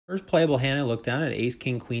First playable hand, I look down at ace,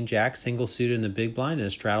 king, queen, jack, single suited in the big blind in a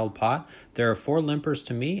straddled pot. There are 4 limpers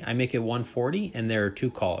to me. I make it 140, and there are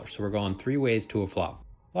 2 callers, so we're going 3 ways to a flop.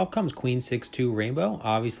 Flop comes queen 6-2 rainbow.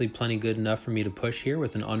 Obviously plenty good enough for me to push here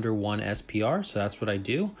with an under 1 SPR, so that's what I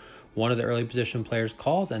do. One of the early position players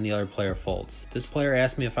calls and the other player folds. This player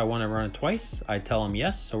asked me if I want to run it twice. I tell him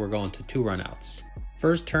yes, so we're going to 2 runouts.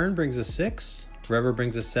 First turn brings a 6, river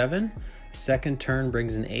brings a 7. Second turn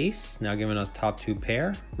brings an ace, now giving us top 2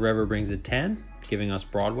 pair. River brings a 10, giving us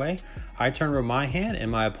Broadway. I turn over my hand and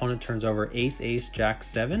my opponent turns over ace, ace, jack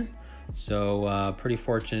 7. So pretty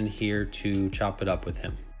fortunate here to chop it up with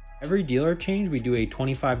him. Every dealer change, we do a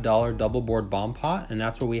 $25 double board bomb pot, and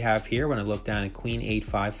that's what we have here when I look down at queen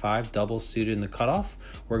 8-5-5 double suited in the cutoff.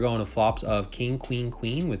 We're going to flops of king, queen,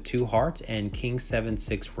 queen with 2 hearts and king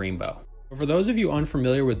 7-6 rainbow. For those of you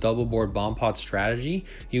unfamiliar with double board bomb pot strategy,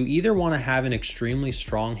 you either want to have an extremely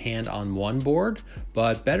strong hand on one board,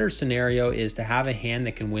 but better scenario is to have a hand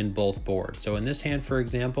that can win both boards. So in this hand, for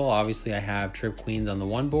example, obviously I have trip queens on the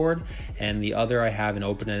one board, and the other I have an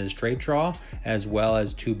open-ended straight draw, as well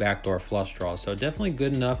as 2 backdoor flush draws. So definitely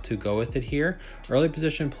good enough to go with it here. Early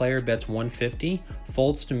position player bets 150,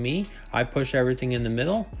 folds to me, I push everything in the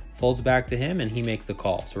middle, folds back to him, and he makes the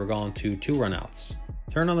call. So we're going to 2 runouts.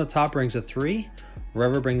 Turn on the top brings a 3,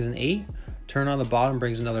 river brings an 8, turn on the bottom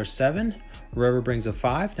brings another 7, river brings a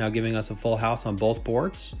 5, now giving us a full house on both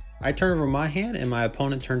boards. I turn over my hand and my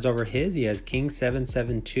opponent turns over his. He has king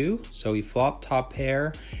 7-7-2, so he flopped top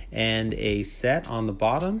pair and a set on the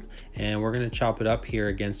bottom, and we're going to chop it up here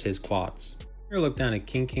against his quads. Here look down at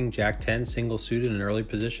king, king, jack 10, single suited in early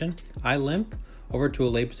position. I limp over to a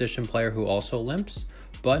late position player who also limps.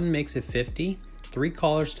 Button makes it 50. 3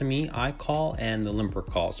 callers to me, I call, and the limper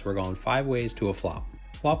calls. So we're going 5 ways to a flop.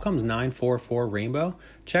 Flop comes 9-4-4 rainbow.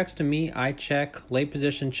 Checks to me, I check. Late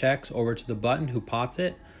position checks over to the button who pots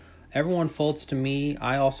it. Everyone folds to me,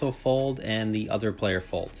 I also fold, and the other player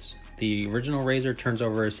folds. The original raiser turns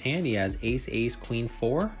over his hand. He has ace, ace, queen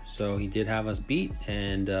 4. So he did have us beat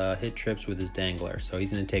and hit trips with his dangler. So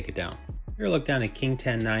he's going to take it down. Here look down at king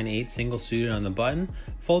 10-9-8 single suited on the button,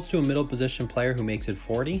 folds to a middle position player who makes it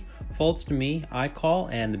 40, folds to me, I call,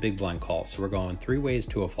 and the big blind calls. So we're going 3 ways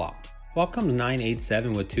to a flop. Flop comes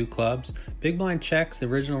 9-8-7 with 2 clubs. Big blind checks, the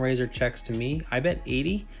original raiser checks to me. I bet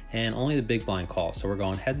 80 and only the big blind calls. So we're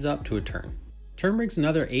going heads up to a turn. Turn brings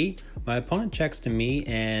another 8. My opponent checks to me,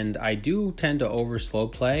 and I do tend to over slow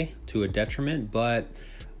play to a detriment, but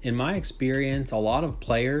in my experience, a lot of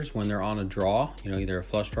players, when they're on a draw, either a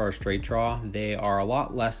flush draw or straight draw, they are a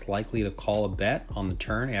lot less likely to call a bet on the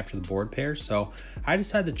turn after the board pairs. So I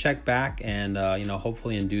decided to check back and,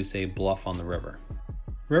 hopefully induce a bluff on the river.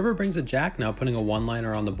 River brings a jack, now putting a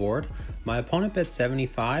one-liner on the board. My opponent bets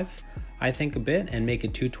 75. I think a bit and make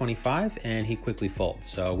it 225, and he quickly folds,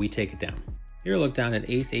 so we take it down. Here look down at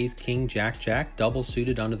ace, ace, king, jack, jack, double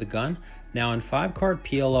suited under the gun. Now in 5-card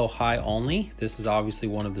PLO high only, this is obviously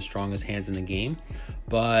one of the strongest hands in the game,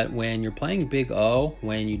 but when you're playing big O,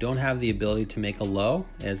 when you don't have the ability to make a low,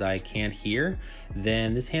 as I can't here,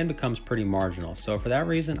 then this hand becomes pretty marginal. So for that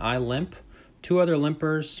reason, I limp, 2 other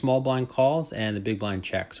limpers, small blind calls, and the big blind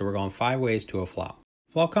check. So we're going 5 ways to a flop.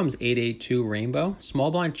 Flop comes 8-8-2 rainbow,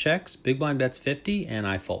 small blind checks, big blind bets 50, and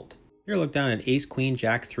I fold. Here look down at ace, queen,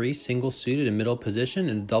 jack 3, single suited in middle position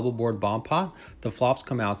in a double board bomb pot. The flops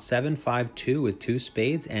come out 7-5-2 with 2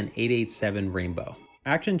 spades and 8-8-7 rainbow.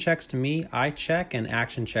 Action checks to me, I check, and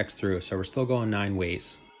action checks through, so we're still going 9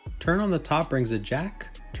 ways. Turn on the top brings a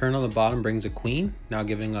jack, turn on the bottom brings a queen, now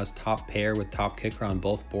giving us top pair with top kicker on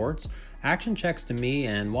both boards. Action checks to me,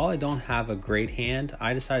 and while I don't have a great hand,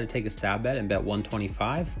 I decided to take a stab bet and bet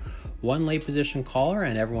 125. 1 late position caller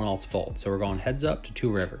and everyone else folds, so we're going heads up to 2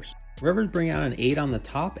 rivers. Rivers bring out an 8 on the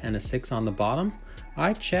top and a 6 on the bottom.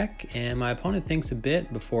 I check, and my opponent thinks a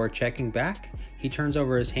bit before checking back. He turns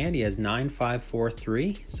over his hand. He has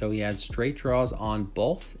 9-5-4-3, so he had straight draws on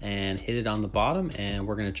both and hit it on the bottom, and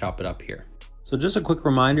we're going to chop it up here. So just a quick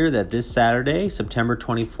reminder that this Saturday, September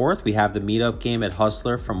 24th, we have the meetup game at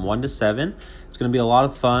Hustler from 1 to 7. It's going to be a lot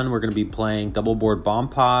of fun. We're going to be playing double board bomb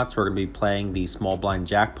pots. We're going to be playing the small blind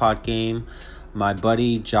jackpot game. My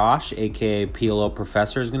buddy Josh, aka PLO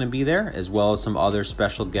Professor, is going to be there, as well as some other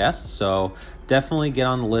special guests. So definitely get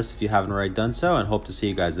on the list if you haven't already done so, and hope to see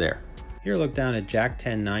you guys there. Here look down at jack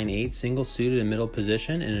 10-9-8, single suited in middle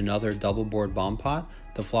position in another double board bomb pot.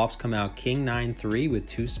 The flops come out king 9-3 with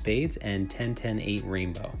 2 spades and 10-10-8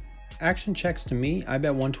 rainbow. Action checks to me, I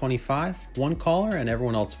bet 125, one caller, and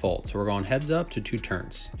everyone else folds. So we're going heads up to 2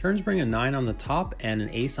 turns. Turns bring a 9 on the top and an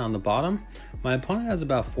ace on the bottom. My opponent has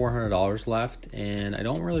about $400 left, and I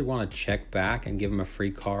don't really want to check back and give him a free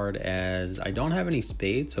card as I don't have any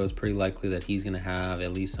spades, so it's pretty likely that he's going to have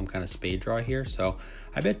at least some kind of spade draw here. So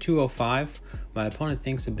I bet 205. My opponent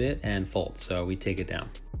thinks a bit and folds, so we take it down.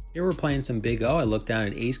 Here we're playing some Big O. I look down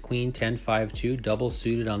at ace queen 10 5 2 double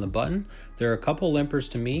suited on the button. There are a couple limpers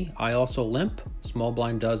to me. I also limp. Small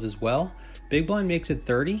blind does as well. Big blind makes it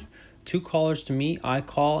 30. 2 callers to me. I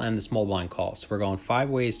call and the small blind calls. So we're going 5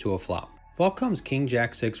 ways to a flop. Flop comes king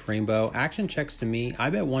jack 6 rainbow. Action checks to me. I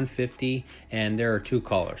bet 150 and there are 2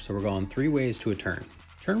 callers. So we're going 3 ways to a turn.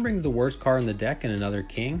 Turn brings the worst card in the deck and another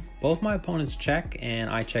king. Both my opponents check and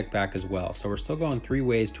I check back as well. So we're still going 3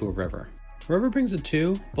 ways to a river. River brings a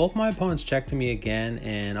 2. Both my opponents check to me again,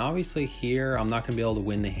 and obviously here I'm not going to be able to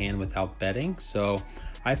win the hand without betting, so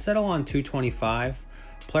I settle on 225.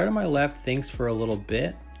 Player to my left thinks for a little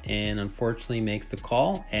bit and unfortunately makes the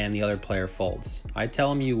call, and the other player folds. I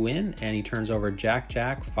tell him you win, and he turns over jack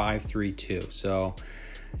jack 5 3 2. So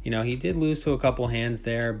he did lose to a couple hands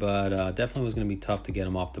there, but definitely was going to be tough to get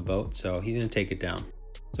him off the boat, so he's going to take it down.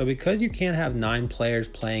 So because you can't have 9 players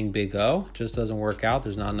playing Big O, just doesn't work out,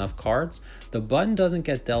 there's not enough cards, the button doesn't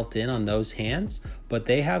get dealt in on those hands, but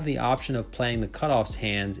they have the option of playing the cutoffs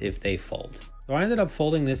hands if they fold. So I ended up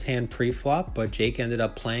folding this hand pre-flop, but Jake ended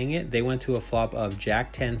up playing it. They went to a flop of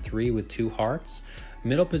jack 10 3 with 2 hearts.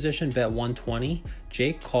 Middle position bet 120.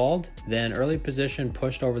 Jake called, then early position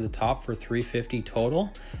pushed over the top for 350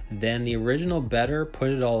 total. Then the original bettor put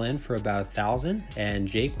it all in for about 1,000, and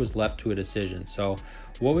Jake was left to a decision. So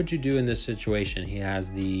what would you do in this situation? He has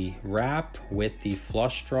the wrap with the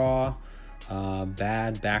flush draw,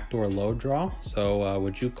 bad backdoor low draw. So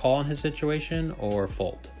would you call in his situation or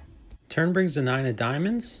fold? Turn brings the 9 of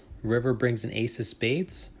diamonds. River brings an ace of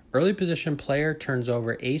spades. Early position player turns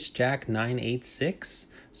over ace jack 9 8 6,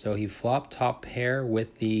 so he flopped top pair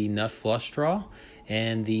with the nut flush draw,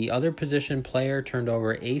 and the other position player turned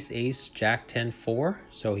over ace ace jack 10 4,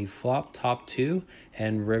 so he flopped top 2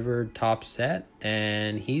 and rivered top set,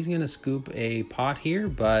 and he's going to scoop a pot here,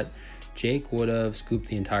 but Jake would have scooped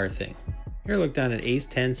the entire thing. Here look down at ace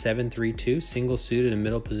 10 7 3 2, single suited in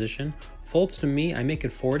middle position. Folds to me, I make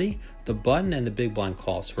it 40, the button and the big blind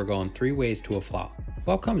call, so we're going 3 ways to a flop.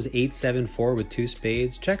 Flop comes 8 7 4 with 2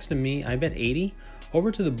 spades, checks to me, I bet 80, over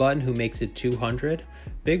to the button who makes it 200.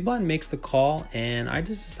 Big blind makes the call, and I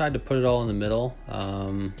just decide to put it all in the middle.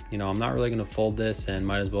 I'm not really going to fold this and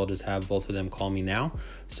might as well just have both of them call me now.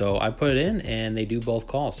 So I put it in and they do both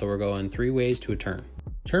call, so we're going 3 ways to a turn.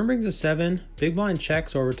 Turn brings a 7. Big blind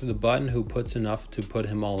checks over to the button who puts enough to put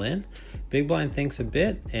him all in. Big blind thinks a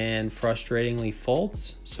bit and frustratingly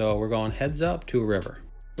folds, so we're going heads up to a river.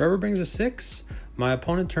 River brings a 6. My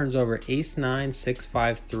opponent turns over ace 9 6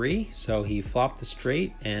 5 3, so he flopped the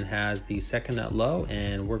straight and has the second nut low,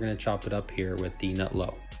 and we're going to chop it up here with the nut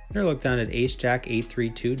low. Here look down at ace jack 8 3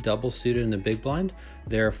 2 double suited in the big blind.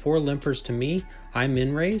 There are 4 limpers to me. I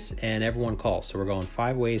min raise and everyone calls, so we're going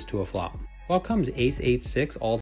 5 ways to a flop. Flop comes ace 8 6 all